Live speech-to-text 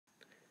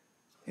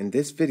In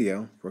this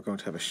video, we're going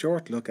to have a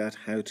short look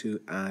at how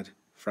to add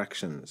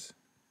fractions.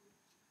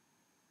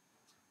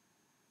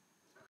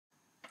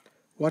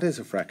 What is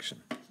a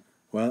fraction?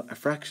 Well, a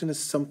fraction is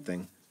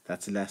something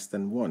that's less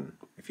than 1.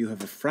 If you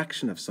have a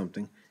fraction of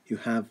something, you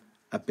have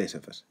a bit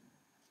of it.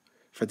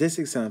 For this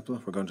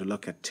example, we're going to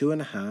look at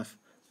 2½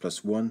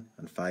 plus 1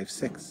 and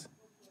 5/6.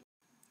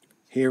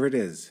 Here it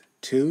is,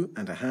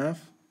 2½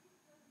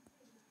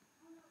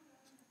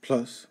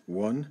 plus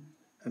 1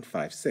 and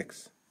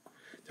 5/6.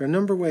 There are a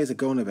number of ways of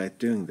going about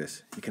doing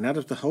this. You can add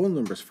up the whole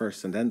numbers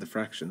first and then the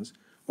fractions,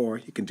 or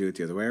you can do it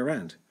the other way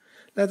around.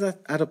 Let's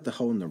add up the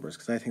whole numbers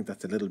because I think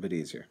that's a little bit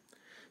easier.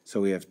 So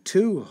we have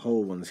 2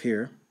 whole ones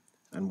here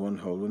and 1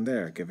 whole one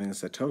there, giving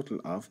us a total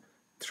of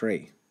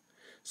 3.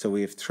 So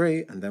we have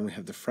 3 and then we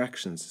have the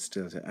fractions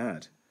still to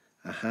add,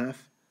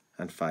 1/2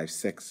 and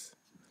 5/6.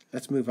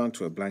 Let's move on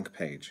to a blank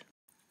page.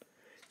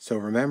 So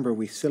remember,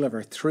 we still have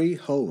our 3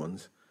 whole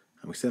ones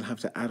and we still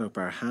have to add up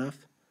our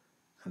 1/2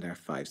 and our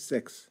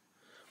 5/6.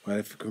 Well,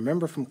 if you can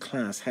remember from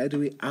class, how do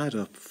we add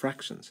up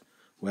fractions?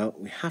 Well,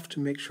 we have to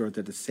make sure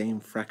they're the same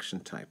fraction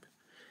type.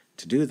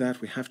 To do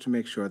that, we have to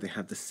make sure they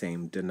have the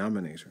same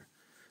denominator.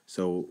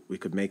 So we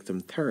could make them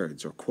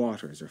thirds or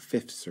quarters or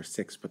fifths or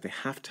sixths, but they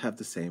have to have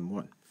the same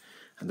one.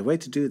 And the way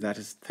to do that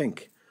is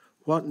think,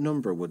 what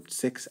number would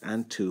 6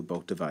 and 2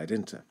 both divide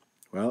into?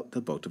 Well,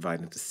 they'll both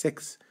divide into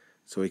 6.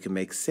 So we can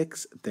make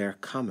 6 their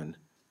common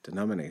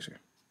denominator.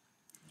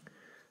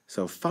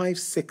 So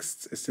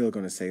 5/6 is still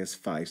going to say is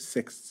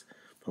 5/6.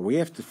 What we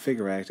have to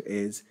figure out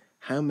is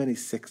how many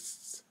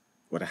sixths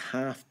would a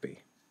half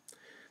be?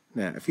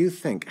 Now, if you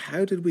think,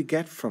 how did we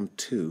get from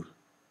 2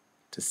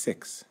 to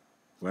 6?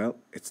 Well,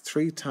 it's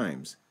 3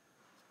 times.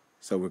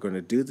 So we're going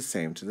to do the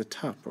same to the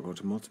top. We're going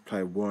to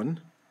multiply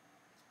 1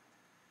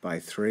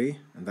 by 3,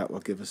 and that will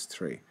give us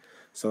 3.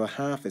 So a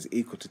half is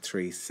equal to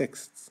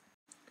 3/6.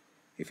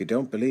 If you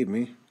don't believe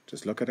me,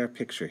 just look at our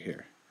picture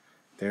here.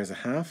 There's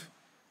a half,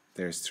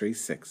 there's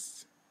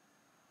 3/6.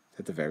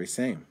 They're the very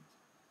same.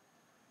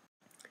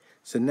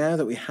 So now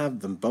that we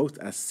have them both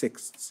as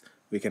sixths,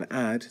 we can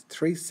add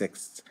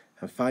 3/6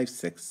 and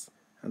 5/6,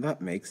 and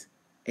that makes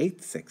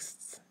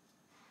 8/6.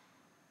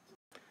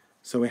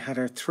 So we had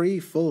our 3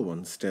 full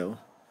ones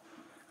still,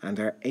 and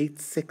our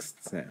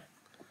 8/6 now.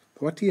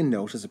 But what do you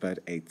notice about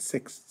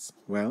 8/6?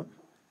 Well,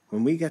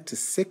 when we get to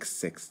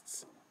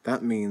 6/6,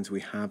 that means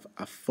we have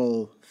a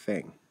full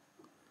thing.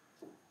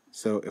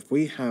 So if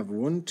we have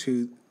 1,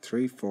 2,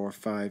 3, 4,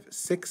 5,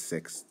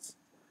 6/6,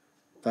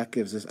 that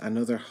gives us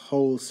another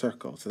whole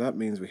circle. So that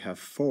means we have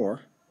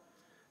 4,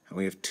 and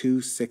we have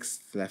 2/6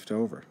 left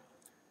over.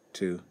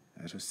 2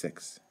 out of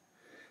 6.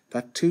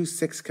 That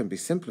 2/6 can be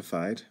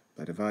simplified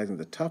by dividing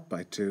the top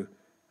by 2,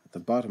 at the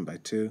bottom by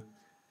 2,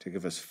 to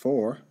give us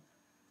 4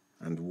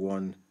 and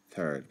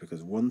 1/3,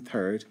 because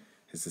 1/3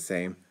 is the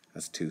same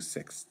as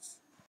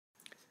 2/6.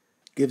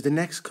 Give the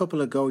next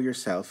couple a go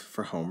yourself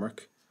for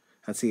homework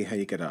and see how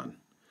you get on.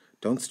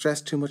 Don't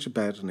stress too much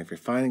about it, and if you're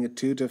finding it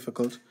too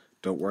difficult,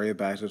 don't worry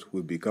about it.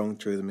 We'll be going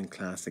through them in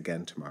class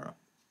again tomorrow.